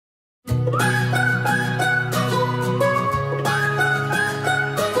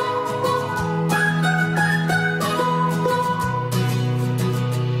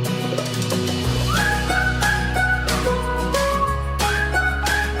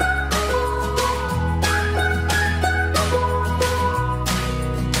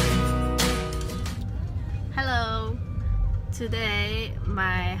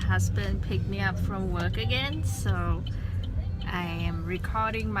my husband picked me up from work again, so I am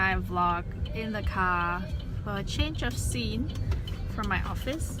recording my vlog in the car for a change of scene from my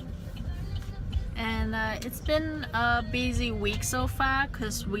office. And it's been a busy week so far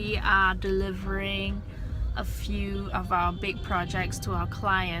because we are delivering a few of our big projects to our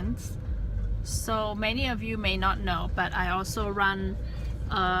clients. So many of you may not know, but I also run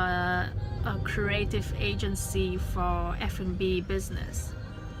a creative agency for F&B business.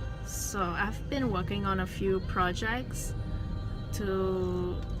 So I've been working on a few projects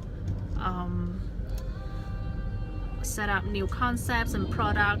to set up new concepts and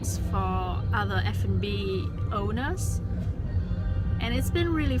products for other F&B owners, and it's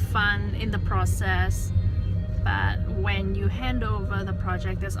been really fun in the process. But when you hand over the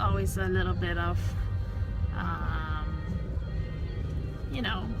project, there's always a little bit of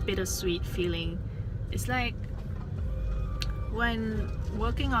bittersweet feeling. It's like when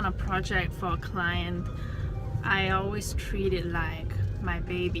working on a project for a client, I always treat it like my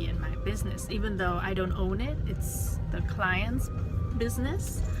baby and my business, even though I don't own it. It's the client's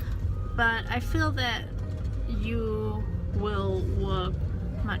business. But I feel that you will work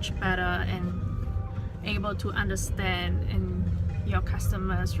much better and able to understand and your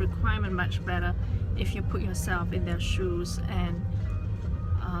customers' requirement much better if you put yourself in their shoes and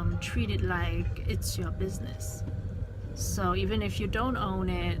treat it like it's your business. So even if you don't own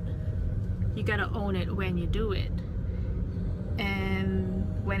it, you gotta own it when you do it. And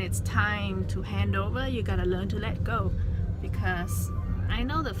when it's time to hand over, you gotta learn to let go, because I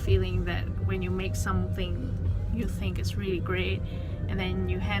know the feeling that when you make something you think is really great and then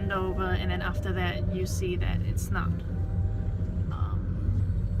you hand over, and then after that you see that it's not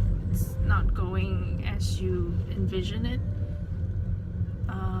going as you envision it,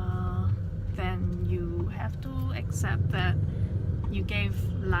 then you have to accept that you gave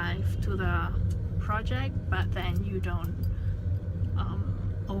life to the project, but then you don't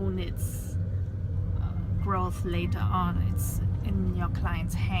own its growth later on. It's in your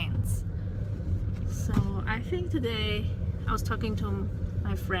client's hands. So I think today I was talking to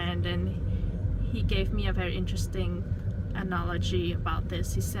my friend and he gave me a very interesting analogy about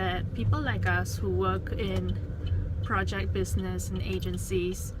this. He said people like us who work in project business and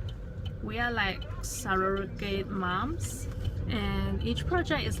agencies, we are like surrogate moms, and each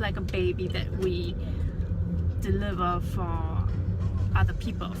project is like a baby that we deliver for other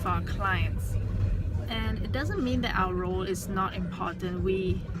people, for our clients. And it doesn't mean that our role is not important.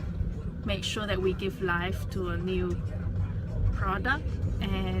 We make sure that we give life to a new product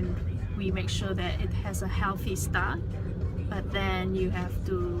and we make sure that it has a healthy start, but then you have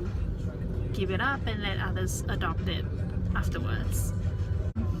to give it up and let others adopt it afterwards.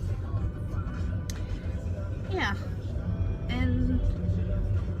 Yeah, and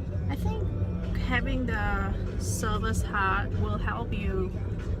I think having the service heart will help you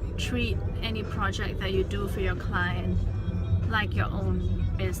treat any project that you do for your client like your own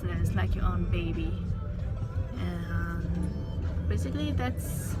business, like your own baby. And basically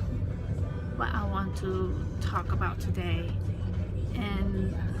that's what I want to talk about today.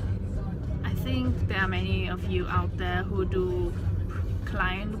 And I think there are many of you out there who do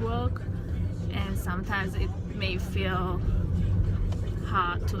client work, and sometimes it may feel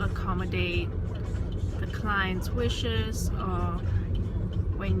hard to accommodate the client's wishes, or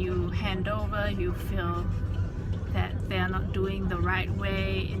when you hand over you feel that they're not doing the right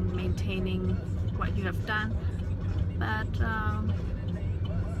way in maintaining what you have done. But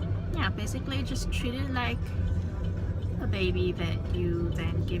yeah, basically just treat it like a baby that you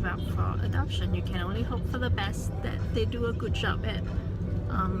then give up for adoption. You can only hope for the best, that they do a good job at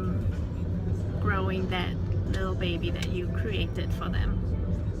growing that little baby that you created for them.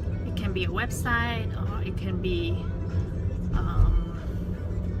 It can be a website, or it can be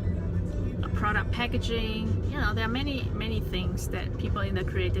a product packaging. There are many things that people in the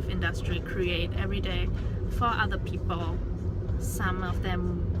creative industry create every day for other people. Some of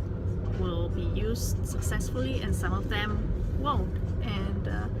them will be used successfully and some of them won't, and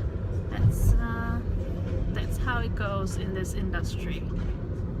that's how it goes in this industry.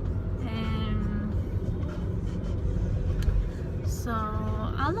 And so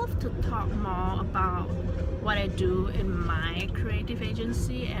I'd love to talk more about what I do in my creative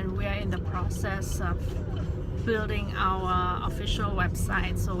agency, and we are in the process of building our official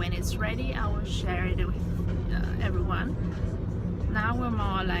website. So when it's ready, I will share it with everyone. Now we're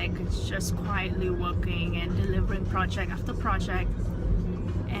more like just quietly working and delivering project after project,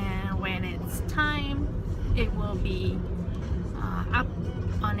 and when it's time, it will be up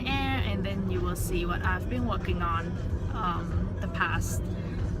on air, and then you will see what I've been working on the past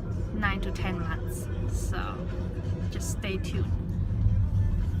 9 to 10 months. So just stay tuned.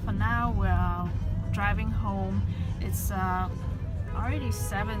 For now, we're driving home. It's already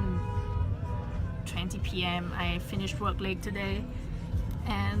 7:20 p.m. I finished work late today,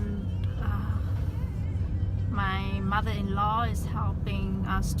 and my mother-in-law is helping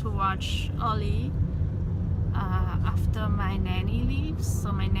us to watch Ollie after my nanny leaves.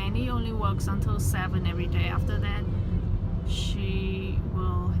 So my nanny only works until 7 every day. After that, she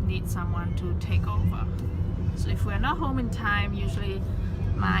will need someone to take over. So if we're not home in time, usually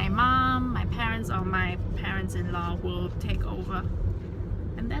my mom, my parents, or my parents-in-law will take over.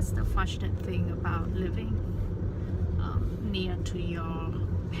 And that's the fortunate thing about living near to your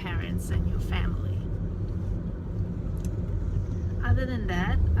parents and your family. Other than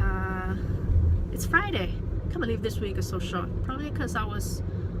that, it's Friday. Can't believe this week is so short. Probably because I was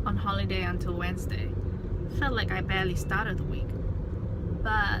on holiday until Wednesday. Felt like I barely started the week.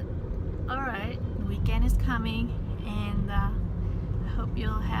 But alright, the weekend is coming, and I hope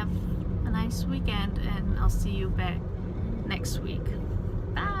you'll have a nice weekend, and I'll see you back next week.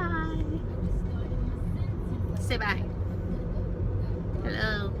 Bye! Say bye.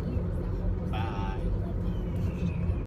 Hello.